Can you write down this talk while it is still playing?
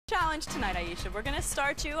challenge tonight, Aisha. We're going to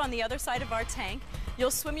start you on the other side of our tank. You'll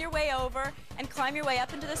swim your way over and climb your way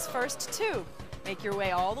up into this first tube. Make your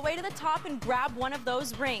way all the way to the top and grab one of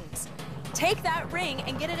those rings. Take that ring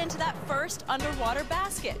and get it into that first underwater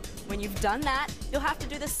basket. When you've done that, you'll have to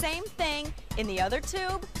do the same thing in the other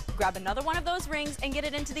tube. Grab another one of those rings and get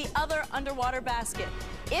it into the other underwater basket.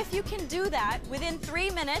 If you can do that within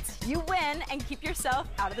 3 minutes, you win and keep yourself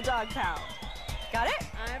out of the dog pound. Got it?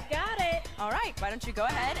 I've got it. All right, why don't you go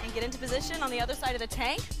ahead and get into position on the other side of the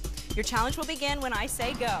tank. Your challenge will begin when I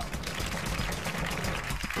say go.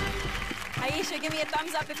 Aisha, give me a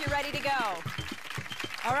thumbs up if you're ready to go.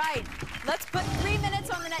 All right, let's put 3 minutes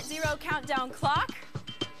on the Net Zero countdown clock.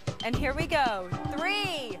 And here we go.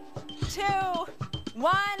 3, 2,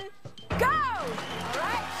 1, go! All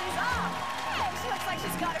right, she's off. Hey, she looks like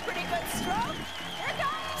she's got a pretty good stroke. Here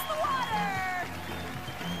comes the water.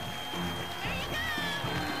 There you go.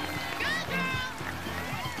 Good girl.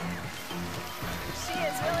 She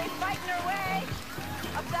is really fighting her way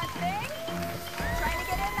up that thing. Trying